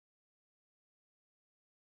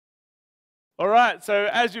All right, so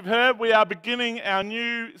as you've heard, we are beginning our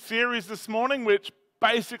new series this morning, which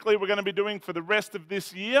basically we're going to be doing for the rest of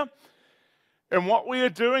this year. And what we are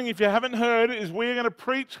doing, if you haven't heard, is we're going to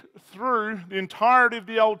preach through the entirety of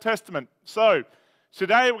the Old Testament. So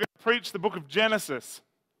today we're going to preach the book of Genesis.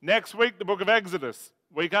 Next week, the book of Exodus.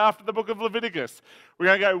 Week after, the book of Leviticus. We're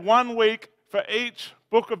going to go 1 week for each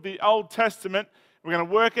book of the Old Testament. We're going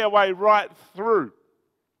to work our way right through.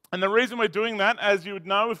 And the reason we're doing that, as you would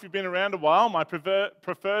know if you've been around a while, my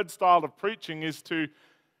preferred style of preaching is to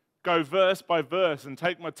go verse by verse and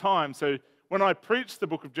take my time. So when I preached the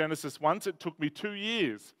book of Genesis once, it took me 2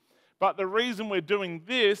 years. But the reason we're doing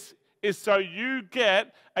this is so you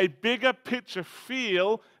get a bigger picture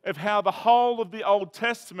feel of how the whole of the Old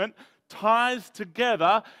Testament ties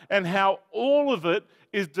together and how all of it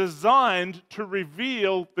is designed to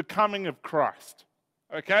reveal the coming of Christ.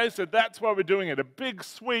 Okay, so that's why we're doing it, a big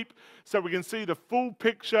sweep so we can see the full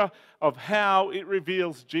picture of how it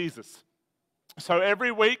reveals Jesus. So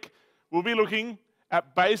every week we'll be looking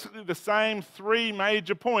at basically the same 3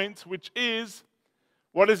 major points, which is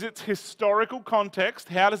what is its historical context,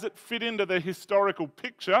 how does it fit into the historical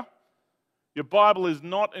picture. Your Bible is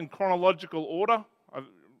not in chronological order.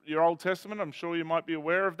 Your Old Testament, I'm sure you might be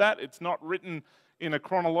aware of that. It's not written in a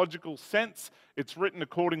chronological sense. It's written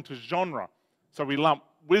according to genre. So we lump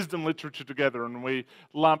wisdom literature together, and we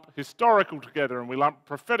lump historical together, and we lump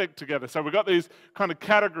prophetic together. So we've got these kind of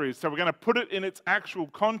categories. So we're going to put it in its actual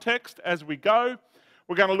context as we go.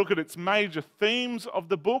 We're going to look at its major themes of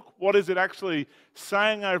the book. What is it actually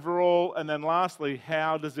saying overall? And then lastly,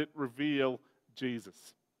 how does it reveal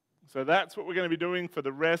Jesus? So that's what we're going to be doing for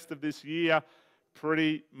the rest of this year,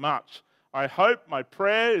 pretty much. I hope, my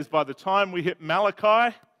prayer is by the time we hit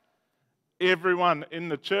Malachi, everyone in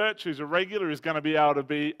the church who's a regular is going to be able to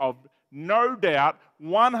be of no doubt,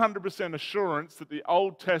 100% assurance that the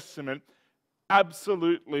Old Testament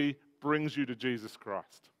absolutely brings you to Jesus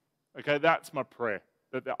Christ. Okay, that's my prayer,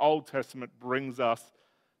 that the Old Testament brings us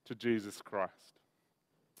to Jesus Christ.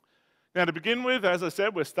 Now, to begin with, as I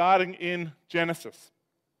said, we're starting in Genesis.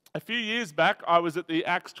 A few years back, I was at the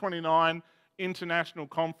Acts 29 International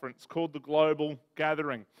Conference called the Global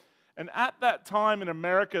Gathering. And at that time in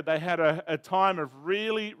America, they had a time of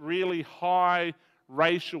really, really high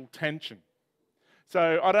racial tension.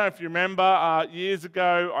 So I don't know if you remember, years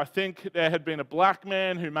ago, I think there had been a black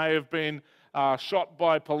man who may have been shot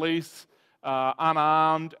by police,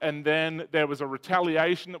 unarmed, and then there was a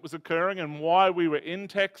retaliation that was occurring. And while we were in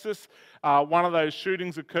Texas, one of those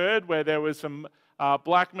shootings occurred where there was some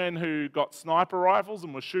black men who got sniper rifles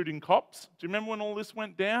and were shooting cops. Do you remember when all this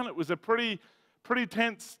went down? It was a pretty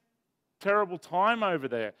tense, terrible time over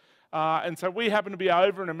there. And so we happened to be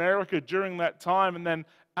over in America during that time, and then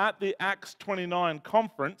at the Acts 29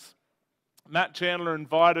 conference, Matt Chandler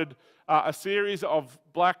invited a series of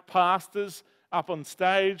black pastors up on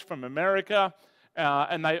stage from America,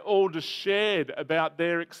 and they all just shared about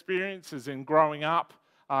their experiences in growing up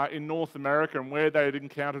in North America and where they had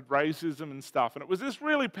encountered racism and stuff. And it was this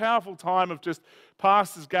really powerful time of just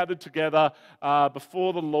pastors gathered together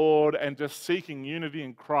before the Lord and just seeking unity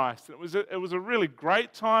in Christ. It was a really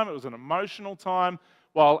great time. It was an emotional time.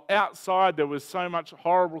 While outside there was so much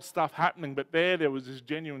horrible stuff happening, but there was this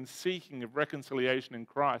genuine seeking of reconciliation in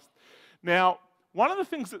Christ. Now, one of the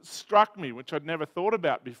things that struck me, which I'd never thought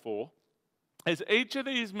about before, is each of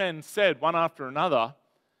these men said, one after another,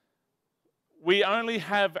 we only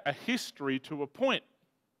have a history to a point.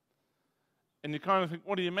 And you kind of think,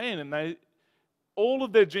 what do you mean? And all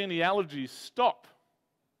of their genealogies stop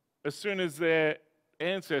as soon as their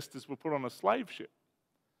ancestors were put on a slave ship.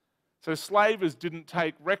 So slavers didn't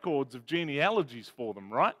take records of genealogies for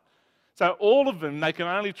them, right? So all of them, they can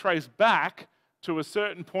only trace back to a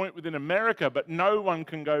certain point within America, but no one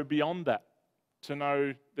can go beyond that to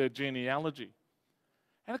know their genealogy.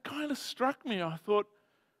 And it kind of struck me. I thought,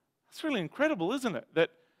 it's really incredible, isn't it? That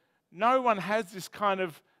no one has this kind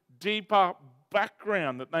of deeper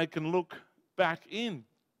background that they can look back in.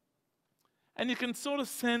 And you can sort of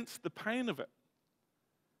sense the pain of it.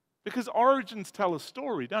 Because origins tell a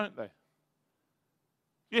story, don't they?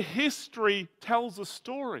 Your history tells a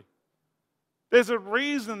story. There's a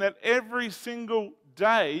reason that every single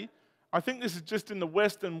day, I think this is just in the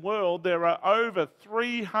Western world, there are over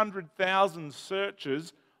 300,000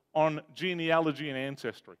 searches on genealogy and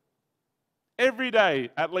ancestry. Every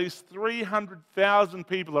day, at least 300,000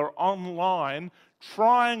 people are online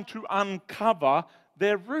trying to uncover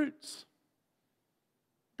their roots.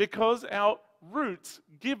 Because our roots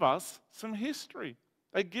give us some history.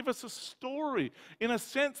 They give us a story. In a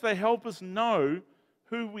sense, they help us know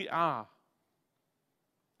who we are.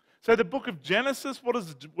 So the book of Genesis, what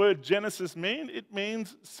does the word Genesis mean? It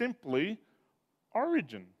means simply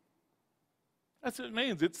origin. That's what it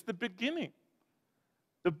means. It's the beginning.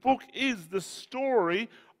 The book is the story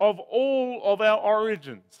of all of our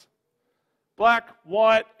origins. Black,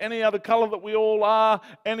 white, any other color that we all are,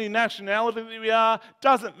 any nationality that we are,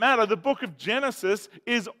 doesn't matter. The book of Genesis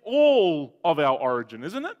is all of our origin,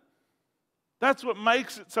 isn't it? That's what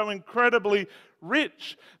makes it so incredibly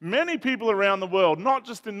rich. Many people around the world, not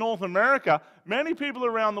just in North America, many people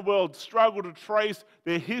around the world struggle to trace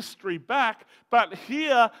their history back. But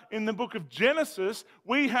here in the book of Genesis,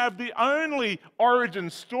 we have the only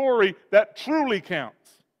origin story that truly counts.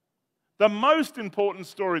 The most important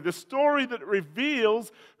story, the story that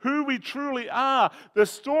reveals who we truly are, the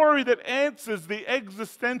story that answers the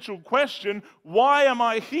existential question, why am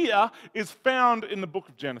I here, is found in the book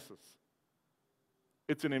of Genesis.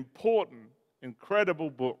 It's an important, incredible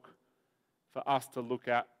book for us to look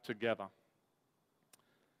at together.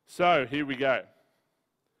 So, here we go.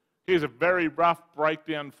 Here's a very rough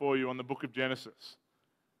breakdown for you on the book of Genesis.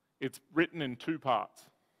 It's written in 2 parts.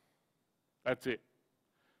 That's it.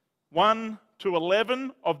 1 to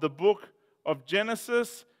 11 of the book of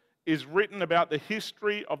Genesis is written about the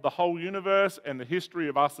history of the whole universe and the history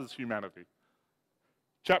of us as humanity.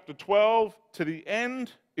 Chapter 12 to the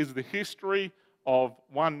end is the history of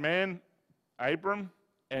one man, Abram,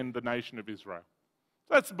 and the nation of Israel.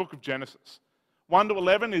 So that's the book of Genesis. 1 to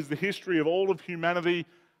 11 is the history of all of humanity.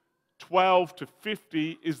 12 to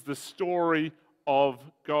 50 is the story of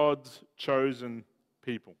God's chosen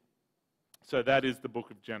people. So that is the book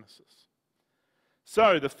of Genesis.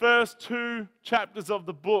 So the first 2 chapters of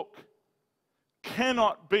the book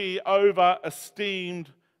cannot be over-esteemed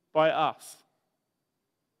by us.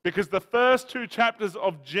 Because the first 2 chapters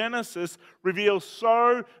of Genesis reveal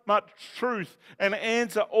so much truth and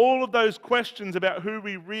answer all of those questions about who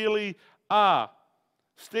we really are.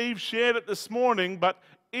 Steve shared it this morning, but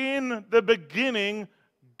in the beginning,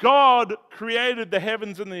 God created the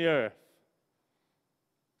heavens and the earth.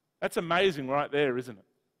 That's amazing right there, isn't it?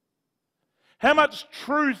 How much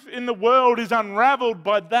truth in the world is unraveled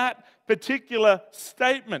by that particular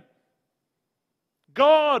statement?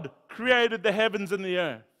 God created the heavens and the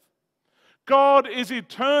earth. God is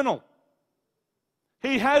eternal.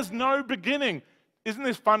 He has no beginning. Isn't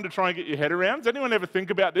this fun to try and get your head around? Does anyone ever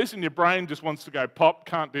think about this and your brain just wants to go pop,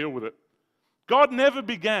 can't deal with it? God never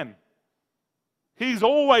began. He's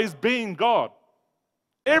always been God.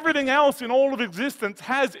 Everything else in all of existence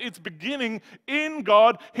has its beginning in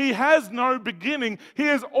God. He has no beginning. He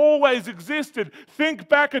has always existed. Think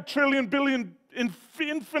back a trillion, billion,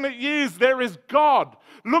 infinite years, there is God.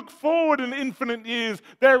 Look forward in infinite years,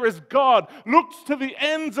 there is God. Look to the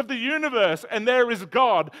ends of the universe, and there is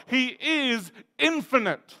God. He is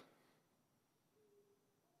infinite.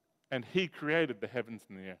 And He created the heavens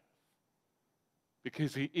and the earth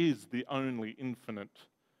because He is the only infinite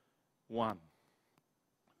one.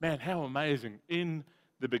 Man, how amazing. In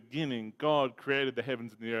the beginning, God created the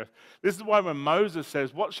heavens and the earth. This is why when Moses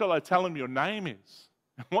says, "What shall I tell him your name is?"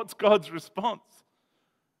 What's God's response?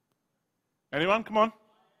 Anyone? Come on.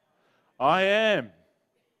 I am.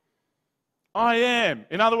 I am.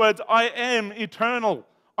 In other words, I am eternal.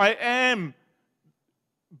 I am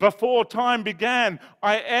before time began.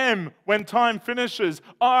 I am when time finishes.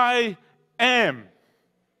 I am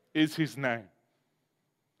is His name.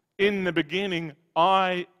 In the beginning,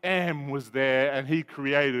 I am was there, and He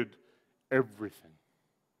created everything.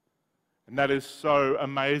 And that is so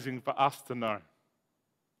amazing for us to know.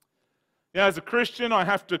 You know, as a Christian, I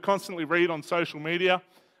have to constantly read on social media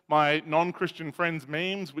my non-Christian friends'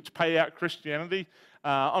 memes, which pay out Christianity.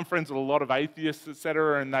 I'm friends with a lot of atheists,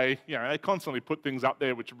 etc., and they constantly put things up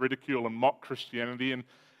there which ridicule and mock Christianity, and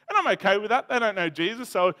I'm okay with that. They don't know Jesus,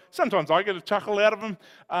 so sometimes I get a chuckle out of them,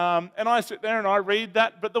 and I sit there and I read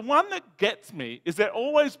that. But the one that gets me is they're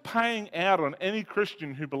always paying out on any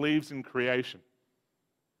Christian who believes in creation.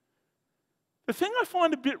 The thing I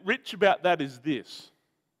find a bit rich about that is this.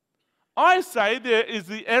 I say there is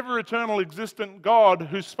the ever-eternal existent God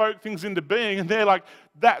who spoke things into being, and they're like,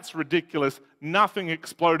 that's ridiculous. Nothing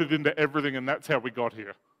exploded into everything, and that's how we got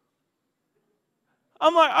here.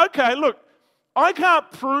 I'm like, okay, look, I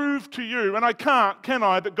can't prove to you, and I can't, can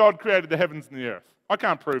I, that God created the heavens and the earth? I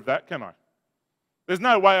can't prove that, can I? There's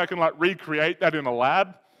no way I can recreate that in a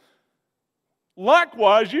lab.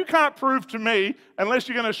 Likewise, you can't prove to me, unless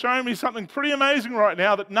you're going to show me something pretty amazing right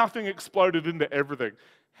now, that nothing exploded into everything.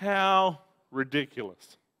 How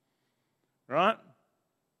ridiculous, right?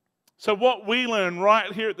 So what we learn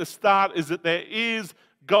right here at the start is that there is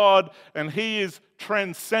God, and He is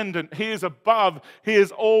transcendent. He is above. He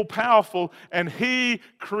is all-powerful, and He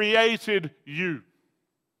created you.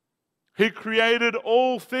 He created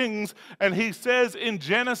all things, and He says in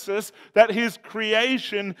Genesis that His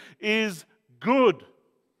creation is good.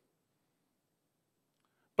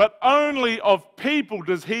 But only of people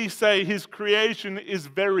does He say His creation is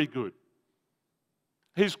very good.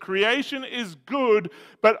 His creation is good,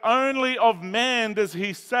 but only of man does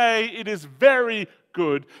He say it is very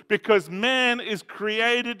good, because man is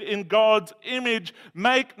created in God's image.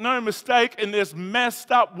 Make no mistake, in this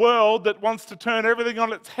messed up world that wants to turn everything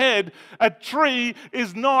on its head, a tree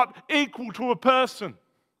is not equal to a person.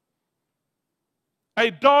 A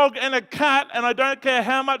dog and a cat, and I don't care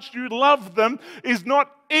how much you love them, is not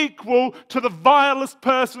equal to the vilest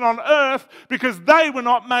person on earth, because they were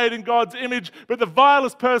not made in God's image, but the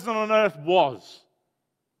vilest person on earth was.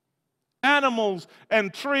 Animals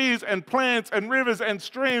and trees and plants and rivers and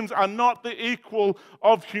streams are not the equal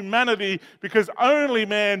of humanity, because only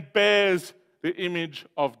man bears the image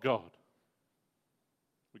of God.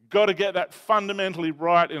 We've got to get that fundamentally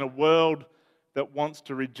right in a world that wants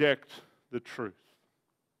to reject the truth.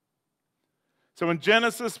 So in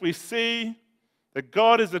Genesis, we see that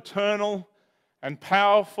God is eternal and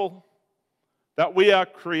powerful, that we are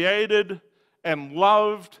created and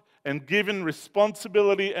loved and given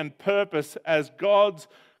responsibility and purpose as God's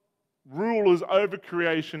rulers over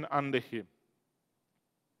creation under Him.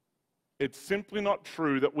 It's simply not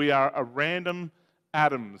true that we are a random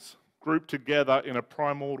atoms grouped together in a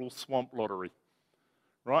primordial swamp lottery.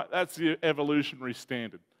 Right? That's the evolutionary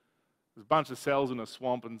standard. There's a bunch of cells in a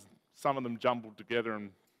swamp, and some of them jumbled together,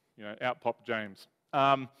 and out popped James.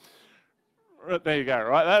 There you go,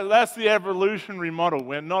 right? That's the evolutionary model.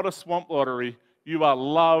 We're not a swamp lottery. You are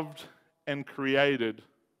loved and created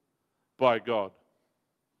by God.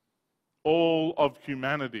 All of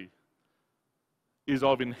humanity is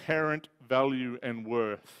of inherent value and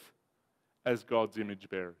worth as God's image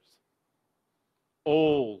bearers.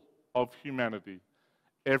 All of humanity,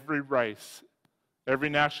 every race, every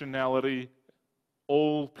nationality,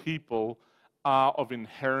 all people are of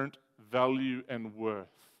inherent value and worth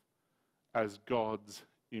as God's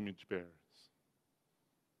image bearers.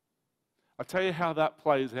 I'll tell you how that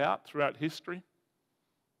plays out throughout history.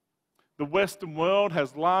 The Western world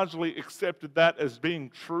has largely accepted that as being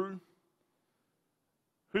true.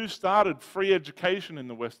 Who started free education in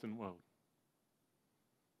the Western world?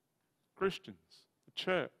 Christians, the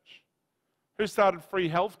church. Who started free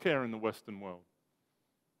healthcare in the Western world?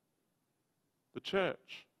 The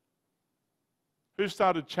church. Who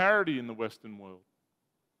started charity in the Western world?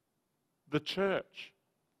 The church.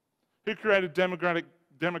 Who created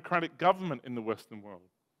democratic government in the Western world?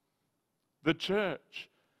 The church.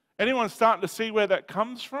 Anyone starting to see where that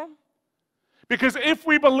comes from? Because if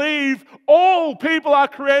we believe all people are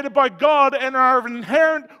created by God and are of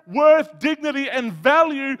inherent worth, dignity, and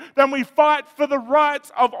value, then we fight for the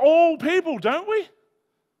rights of all people, don't we?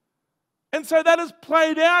 And so that has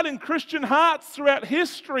played out in Christian hearts throughout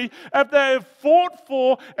history as they have fought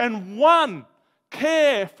for and won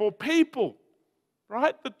care for people,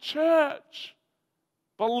 right? The church,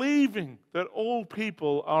 believing that all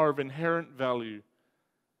people are of inherent value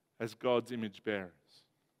as God's image bearers.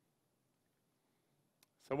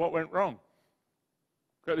 So what went wrong?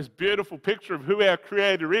 We've got this beautiful picture of who our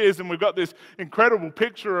Creator is, and we've got this incredible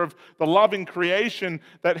picture of the loving creation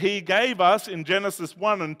that He gave us in Genesis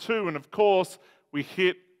 1 and 2, and of course, we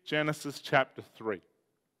hit Genesis chapter 3.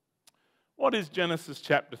 What is Genesis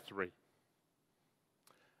chapter 3?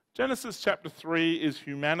 Genesis chapter 3 is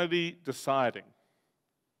humanity deciding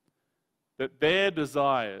that their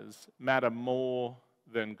desires matter more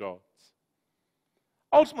than God's.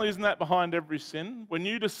 Ultimately, isn't that behind every sin? When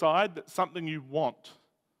you decide that something you want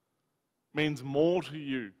means more to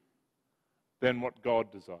you than what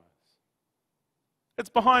God desires. It's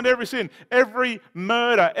behind every sin. Every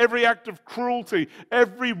murder, every act of cruelty,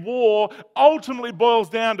 every war ultimately boils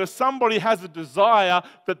down to somebody has a desire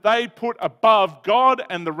that they put above God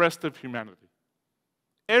and the rest of humanity.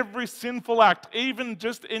 Every sinful act, even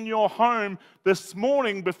just in your home this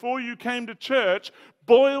morning before you came to church,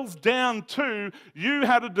 boils down to you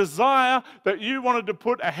had a desire that you wanted to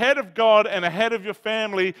put ahead of God and ahead of your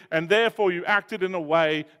family, and therefore you acted in a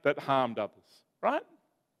way that harmed others, right?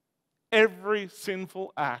 Every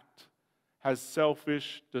sinful act has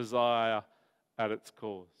selfish desire at its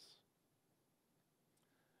cause.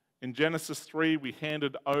 In Genesis 3,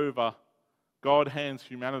 God hands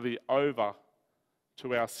humanity over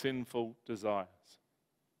to our sinful desires.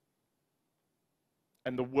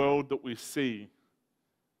 And the world that we see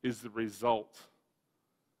is the result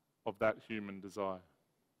of that human desire.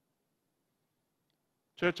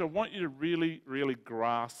 Church, I want you to really, really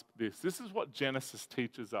grasp this. This is what Genesis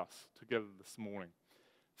teaches us together this morning.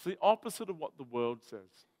 It's the opposite of what the world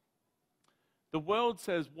says. The world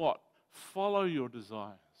says what? Follow your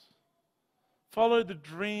desires. Follow the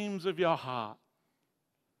dreams of your heart.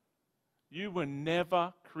 You were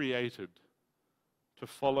never created to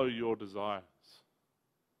follow your desires.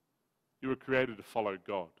 You were created to follow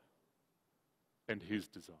God and His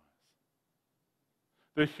desires.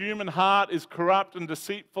 The human heart is corrupt and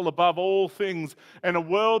deceitful above all things, and a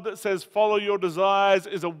world that says follow your desires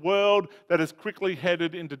is a world that is quickly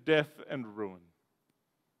headed into death and ruin.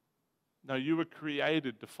 No, you were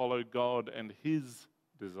created to follow God and His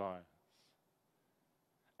desires.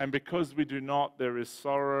 And because we do not, there is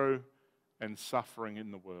sorrow and suffering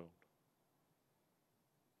in the world.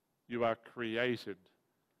 You are created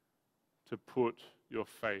to put your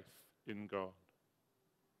faith in God.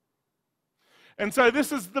 And so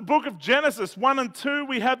this is the book of Genesis 1 and 2.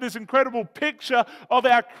 We have this incredible picture of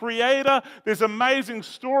our Creator, this amazing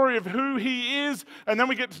story of who He is. And then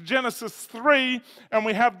we get to Genesis 3 and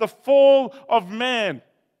we have the fall of man.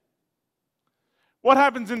 What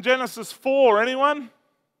happens in Genesis 4? Anyone?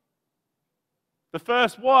 The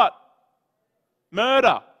first what?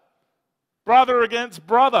 Murder. Brother against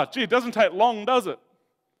brother. Gee, it doesn't take long, does it?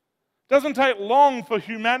 It doesn't take long for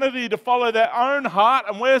humanity to follow their own heart,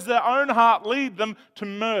 and where's their own heart lead them? To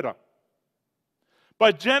murder.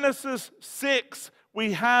 By Genesis 6,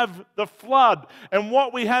 we have the flood. And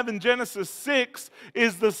what we have in Genesis 6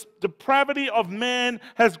 is this depravity of man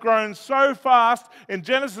has grown so fast. In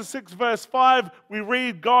Genesis 6 verse 5, we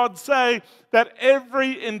read God say that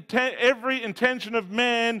every intention of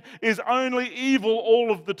man is only evil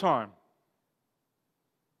all of the time.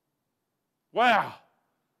 Wow.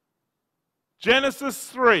 Genesis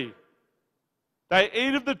 3. They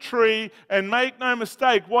eat of the tree, and make no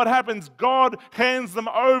mistake, what happens? God hands them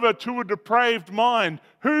over to a depraved mind.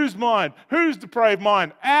 Whose mind? Whose depraved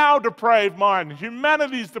mind? Our depraved mind.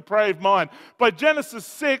 Humanity's depraved mind. By Genesis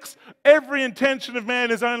 6, every intention of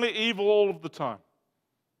man is only evil all of the time.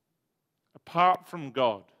 Apart from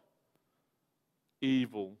God,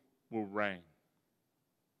 evil will reign.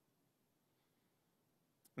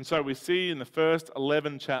 And so we see in the first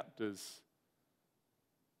 11 chapters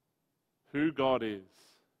who God is,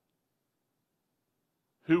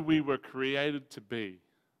 who we were created to be,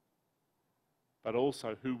 but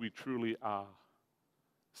also who we truly are,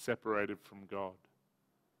 separated from God,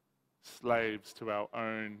 slaves to our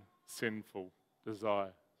own sinful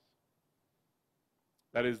desires.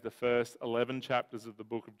 That is the first 11 chapters of the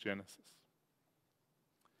book of Genesis.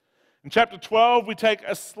 In chapter 12, we take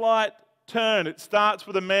a slight turn. It starts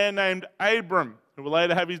with a man named Abram, who will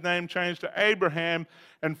later have his name changed to Abraham,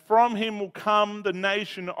 and from him will come the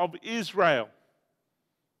nation of Israel.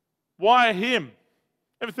 Why him?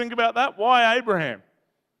 Ever think about that? Why Abraham?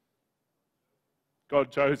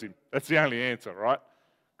 God chose him. That's the only answer, right?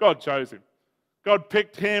 God chose him. God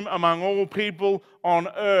picked him among all people on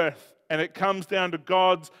earth, and it comes down to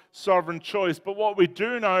God's sovereign choice. But what we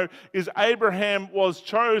do know is Abraham was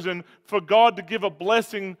chosen for God to give a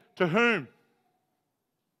blessing to whom?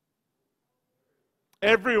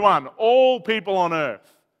 Everyone, all people on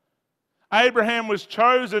earth. Abraham was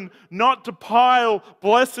chosen not to pile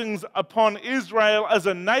blessings upon Israel as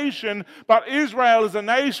a nation, but Israel as a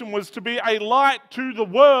nation was to be a light to the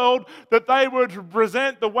world, that they were to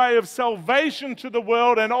present the way of salvation to the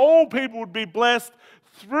world, and all people would be blessed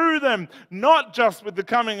through them, not just with the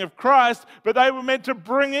coming of Christ, but they were meant to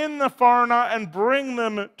bring in the foreigner and bring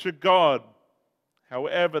them to God.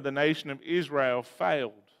 However, the nation of Israel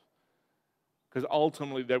failed, because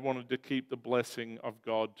ultimately they wanted to keep the blessing of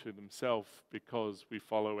God to themselves, because we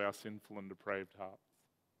follow our sinful and depraved hearts.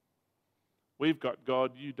 We've got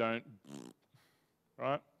God, you don't.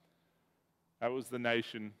 Right? That was the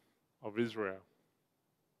nation of Israel.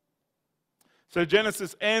 So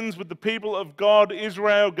Genesis ends with the people of God,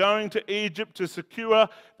 Israel, going to Egypt to secure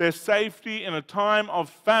their safety in a time of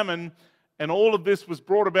famine. And all of this was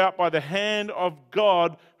brought about by the hand of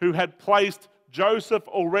God, who had placed Joseph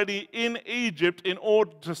already in Egypt in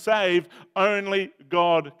order to save. Only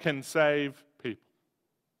God can save people.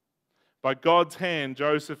 By God's hand,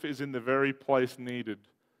 Joseph is in the very place needed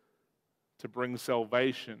to bring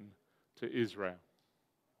salvation to Israel.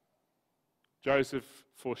 Joseph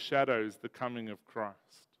foreshadows the coming of Christ.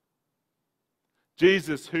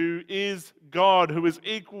 Jesus, who is God, who is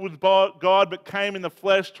equal with God, but came in the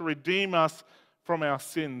flesh to redeem us from our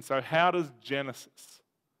sins. So how does Genesis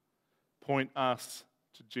point us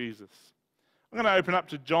to Jesus? I'm going to open up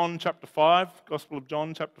to John chapter 5, Gospel of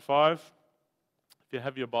John chapter 5. If you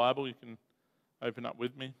have your Bible, you can open up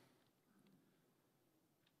with me.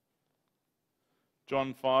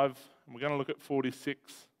 John 5, and we're going to look at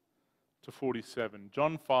 46 to 47.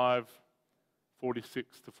 John 5,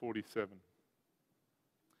 46 to 47.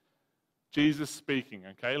 Jesus speaking,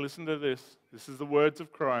 okay? Listen to this. This is the words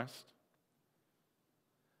of Christ.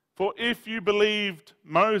 For if you believed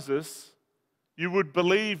Moses, you would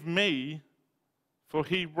believe me, for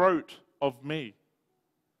he wrote of me.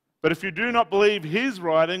 But if you do not believe his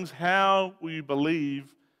writings, how will you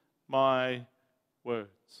believe my words?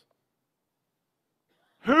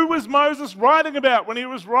 Who was Moses writing about when he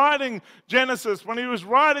was writing Genesis, when he was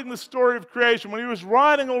writing the story of creation, when he was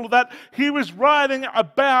writing all of that? He was writing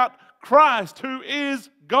about Christ, who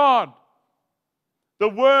is God. The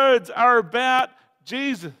words are about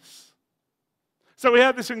Jesus. So we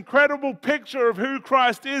have this incredible picture of who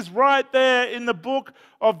Christ is right there in the book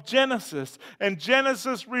of Genesis. And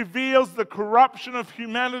Genesis reveals the corruption of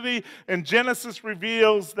humanity, and Genesis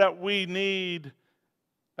reveals that we need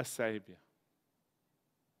a Savior.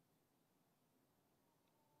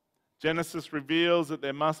 Genesis reveals that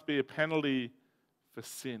there must be a penalty for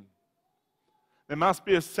sin. There must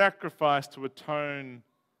be a sacrifice to atone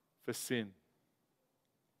for sin.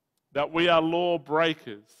 That we are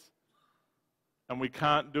lawbreakers and we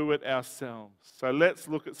can't do it ourselves. So let's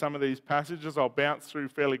look at some of these passages. I'll bounce through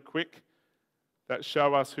fairly quick that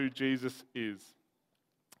show us who Jesus is.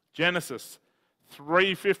 Genesis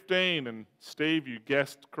 3:15, and Steve, you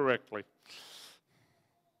guessed correctly.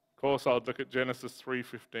 Of course, I'll look at Genesis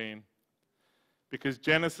 3:15 because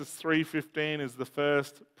Genesis 3:15 is the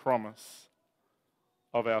first promise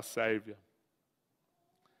of our Savior.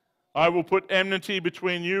 I will put enmity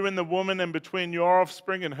between you and the woman, and between your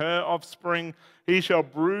offspring and her offspring. He shall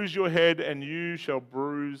bruise your head, and you shall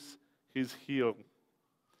bruise his heel.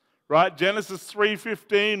 Right? Genesis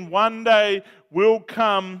 3:15, one day will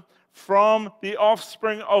come from the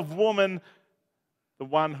offspring of woman, the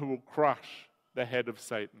one who will crush the head of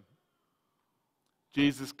Satan.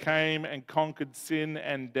 Jesus came and conquered sin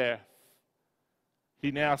and death. He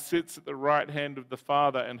now sits at the right hand of the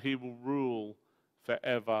Father, and he will rule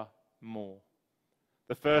forevermore.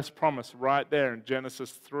 The first promise right there in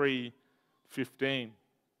Genesis 3:15.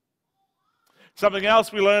 Something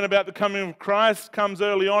else we learn about the coming of Christ comes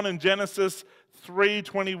early on in Genesis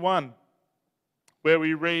 3:21, where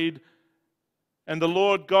we read, and the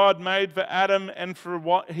Lord God made for Adam and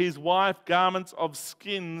for his wife garments of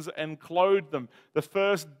skins and clothed them. The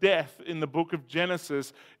first death in the book of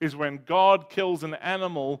Genesis is when God kills an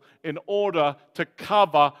animal in order to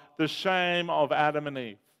cover the shame of Adam and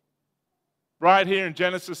Eve. Right here in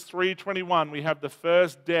Genesis 3:21, we have the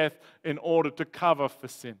first death in order to cover for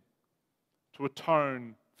sin, to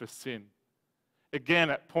atone for sin. Again,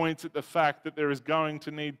 it points at the fact that there is going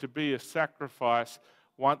to need to be a sacrifice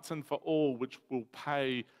once and for all, which will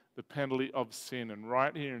pay the penalty of sin. And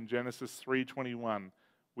right here in Genesis 3:21,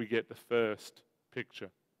 we get the first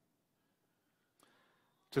picture.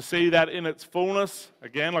 To see that in its fullness,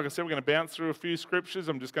 again, like I said, we're going to bounce through a few scriptures.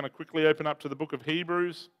 I'm just going to quickly open up to the book of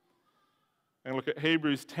Hebrews and look at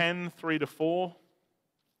Hebrews 10, 3-4.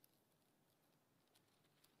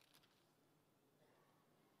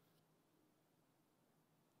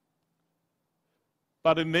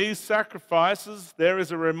 But in these sacrifices, there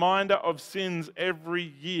is a reminder of sins every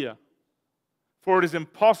year. For it is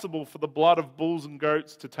impossible for the blood of bulls and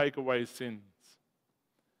goats to take away sins.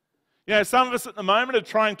 You know, some of us at the moment are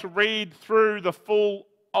trying to read through the full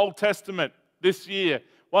Old Testament this year.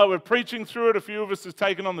 While we're preaching through it, a few of us have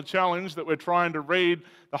taken on the challenge that we're trying to read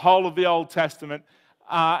the whole of the Old Testament.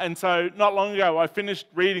 And so not long ago, I finished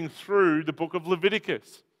reading through the book of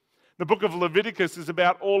Leviticus. The book of Leviticus is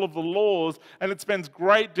about all of the laws, and it spends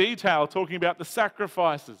great detail talking about the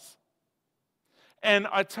sacrifices. And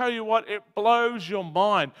I tell you what, it blows your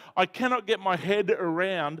mind. I cannot get my head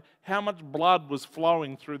around how much blood was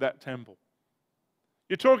flowing through that temple.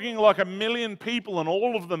 You're talking like 1 million people, and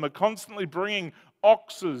all of them are constantly bringing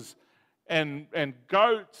oxes and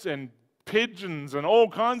goats and pigeons and all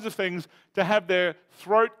kinds of things to have their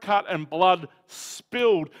throat cut and blood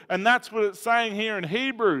spilled. And that's what it's saying here in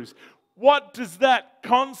Hebrews. What does that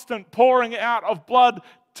constant pouring out of blood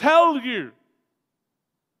tell you?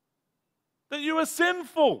 That you are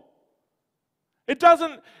sinful. It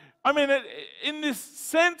doesn't, in this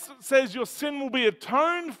sense, it says your sin will be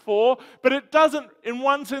atoned for, but it doesn't, in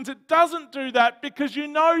one sense, it doesn't do that because you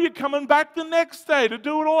know you're coming back the next day to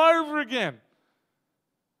do it all over again.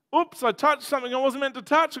 Oops, I touched something I wasn't meant to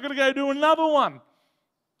touch. I've got to go do another one.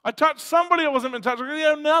 I touched somebody I wasn't meant to touch. I've got to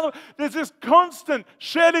go do another. There's this constant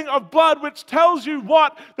shedding of blood which tells you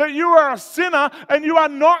what? That you are a sinner and you are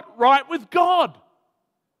not right with God.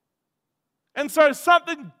 And so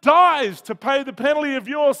something dies to pay the penalty of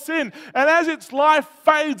your sin. And as its life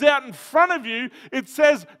fades out in front of you, it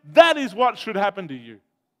says that is what should happen to you.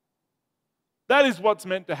 That is what's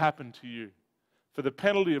meant to happen to you. For the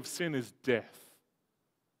penalty of sin is death.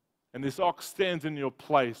 And this ox stands in your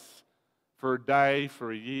place for a day,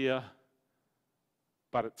 for a year,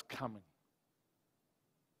 but it's coming.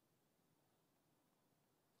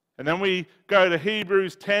 And then we go to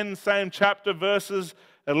Hebrews 10, same chapter, verses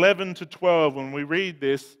 11 to 12, when we read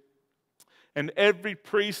this. And every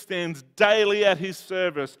priest stands daily at his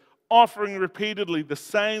service, offering repeatedly the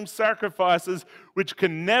same sacrifices which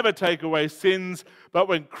can never take away sins. But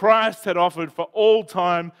when Christ had offered for all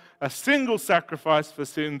time a single sacrifice for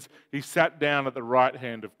sins, he sat down at the right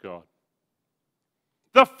hand of God.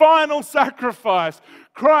 The final sacrifice.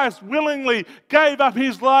 Christ willingly gave up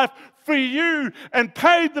his life for you and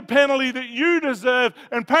paid the penalty that you deserve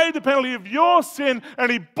and paid the penalty of your sin,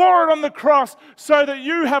 and he bore it on the cross so that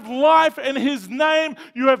you have life in his name.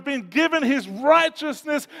 You have been given his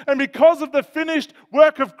righteousness, and because of the finished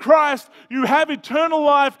work of Christ, you have eternal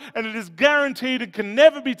life, and it is guaranteed and can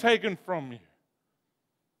never be taken from you.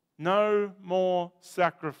 No more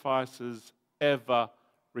sacrifices ever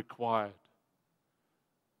required.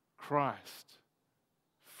 Christ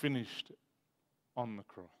finished it on the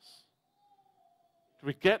cross. Do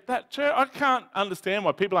we get that, church? I can't understand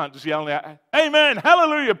why people aren't just yelling out, amen,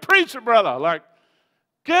 hallelujah, preach it, brother. Like,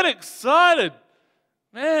 get excited.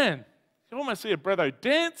 Man, you almost see a brother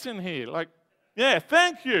dance in here. Like, yeah,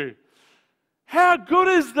 thank you. How good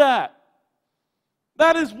is that?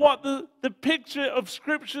 That is what the picture of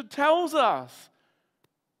Scripture tells us.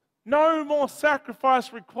 No more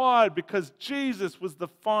sacrifice required because Jesus was the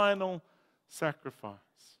final sacrifice.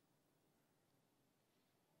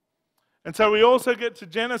 And so we also get to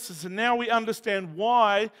Genesis, and now we understand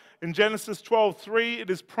why in Genesis 12:3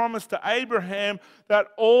 it is promised to Abraham that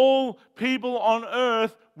all people on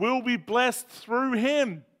earth will be blessed through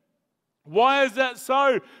him. Why is that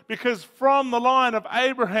so? Because from the line of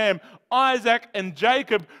Abraham, Isaac, and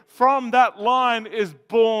Jacob, from that line is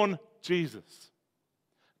born Jesus.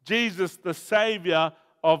 Jesus, the Savior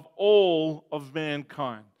of all of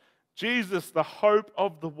mankind. Jesus, the hope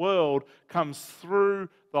of the world, comes through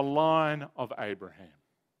the line of Abraham.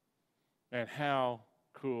 And how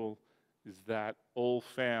cool is that? All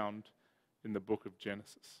found in the book of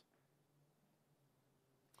Genesis.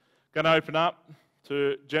 Going to open up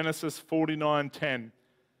to Genesis 49:10.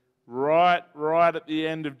 Right at the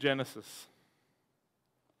end of Genesis.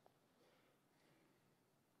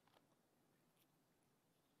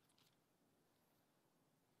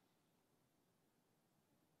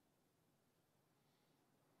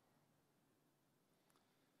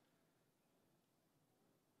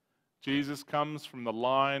 Jesus comes from the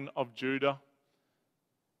line of Judah.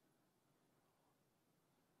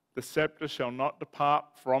 The scepter shall not depart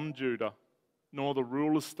from Judah, nor the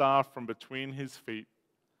ruler's staff from between his feet,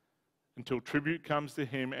 until tribute comes to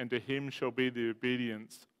him, and to him shall be the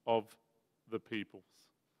obedience of the peoples.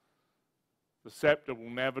 The scepter will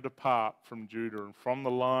never depart from Judah, and from the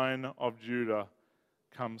line of Judah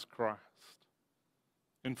comes Christ.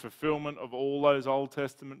 In fulfillment of all those Old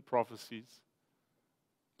Testament prophecies,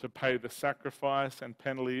 to pay the sacrifice and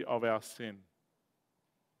penalty of our sin,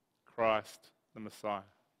 Christ the Messiah.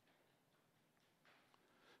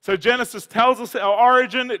 So Genesis tells us our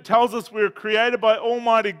origin. It tells us we're created by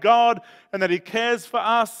Almighty God and that he cares for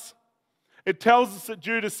us. It tells us that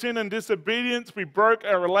due to sin and disobedience, we broke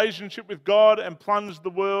our relationship with God and plunged the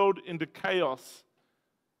world into chaos.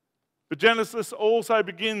 But Genesis also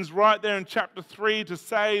begins right there in chapter 3 to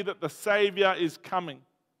say that the Savior is coming.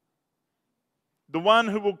 The one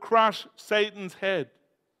who will crush Satan's head.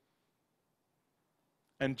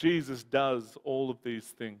 And Jesus does all of these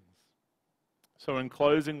things. So in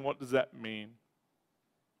closing, what does that mean?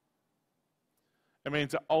 It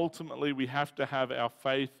means that ultimately we have to have our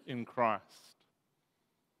faith in Christ.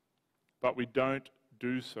 But we don't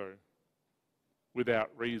do so without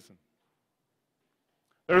reason.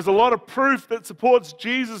 There is a lot of proof that supports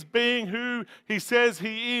Jesus being who he says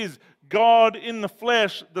he is. God in the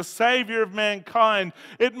flesh, the Savior of mankind.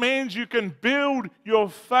 It means you can build your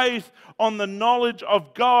faith on the knowledge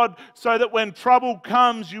of God so that when trouble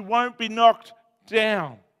comes, you won't be knocked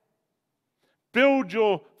down. Build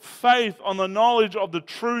your faith on the knowledge of the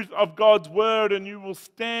truth of God's word, and you will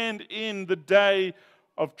stand in the day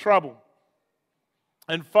of trouble.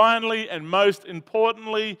 And finally, and most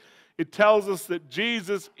importantly, it tells us that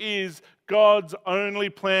Jesus is God's only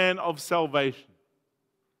plan of salvation.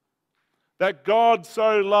 That God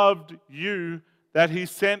so loved you that he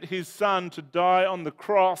sent his Son to die on the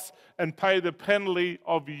cross and pay the penalty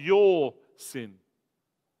of your sin.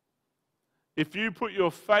 If you put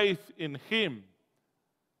your faith in him,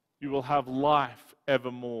 you will have life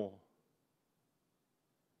evermore.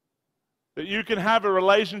 That you can have a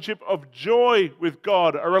relationship of joy with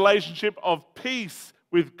God, a relationship of peace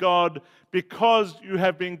with God, because you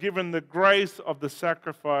have been given the grace of the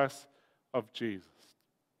sacrifice of Jesus.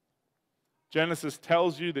 Genesis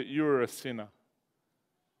tells you that you are a sinner,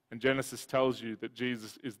 and Genesis tells you that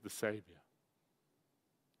Jesus is the Savior,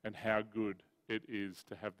 and how good it is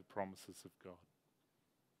to have the promises of God.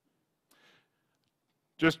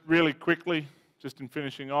 Just really quickly, just in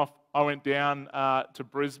finishing off, I went down to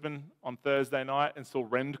Brisbane on Thursday night and saw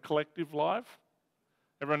Rend Collective live.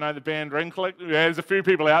 Everyone know the band Rend Collective? Yeah, there's a few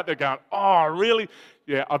people out there going, oh, really?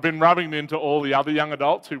 Yeah, I've been rubbing it into all the other young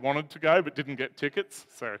adults who wanted to go but didn't get tickets,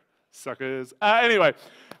 so suckers. Anyway,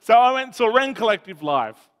 so I went and saw Rend Collective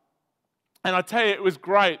live. And I tell you, it was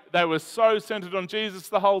great. They were so centered on Jesus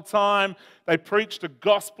the whole time. They preached a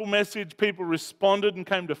gospel message. People responded and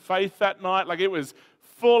came to faith that night. Like, it was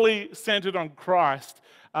fully centered on Christ.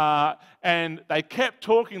 And they kept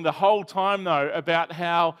talking the whole time, though, about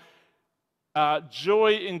how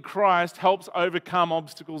joy in Christ helps overcome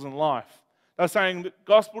obstacles in life. They're saying that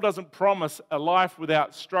gospel doesn't promise a life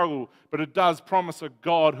without struggle, but it does promise a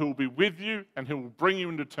God who will be with you and who will bring you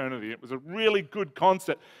into eternity. It was a really good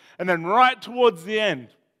concept. And then right towards the end,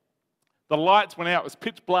 the lights went out. It was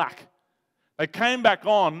pitch black. They came back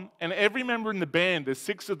on, and every member in the band, there's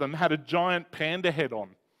 6 of them, had a giant panda head on.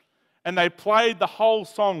 And they played the whole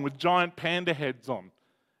song with giant panda heads on.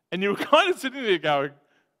 And you were kind of sitting there going,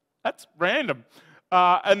 that's random.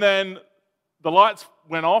 And then the lights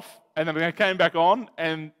went off, and then they came back on,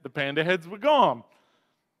 and the panda heads were gone.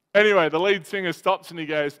 Anyway, the lead singer stops and he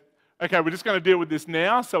goes, okay, we're just going to deal with this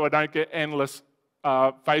now so I don't get endless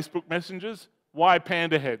Facebook messages. Why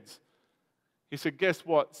panda heads? He said, guess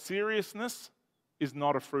what? Seriousness is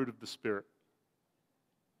not a fruit of the Spirit.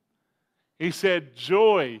 He said,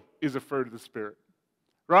 joy is a fruit of the Spirit.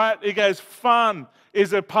 Right? He goes, fun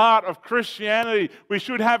is a part of Christianity. We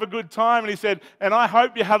should have a good time. And he said, and I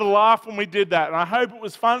hope you had a laugh when we did that. And I hope it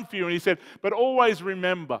was fun for you. And he said, but always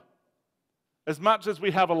remember, as much as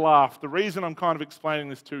we have a laugh, the reason I'm kind of explaining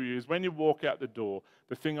this to you is when you walk out the door,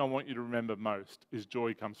 the thing I want you to remember most is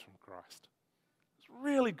joy comes from Christ. It's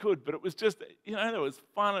really good, but it was just, there was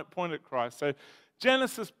fun at point at Christ. So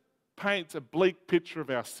Genesis paints a bleak picture of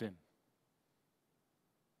our sin.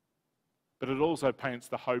 But it also paints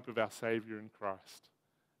the hope of our Savior in Christ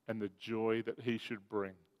and the joy that he should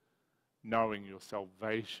bring, knowing your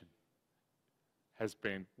salvation has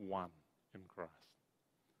been won in Christ.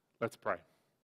 Let's pray.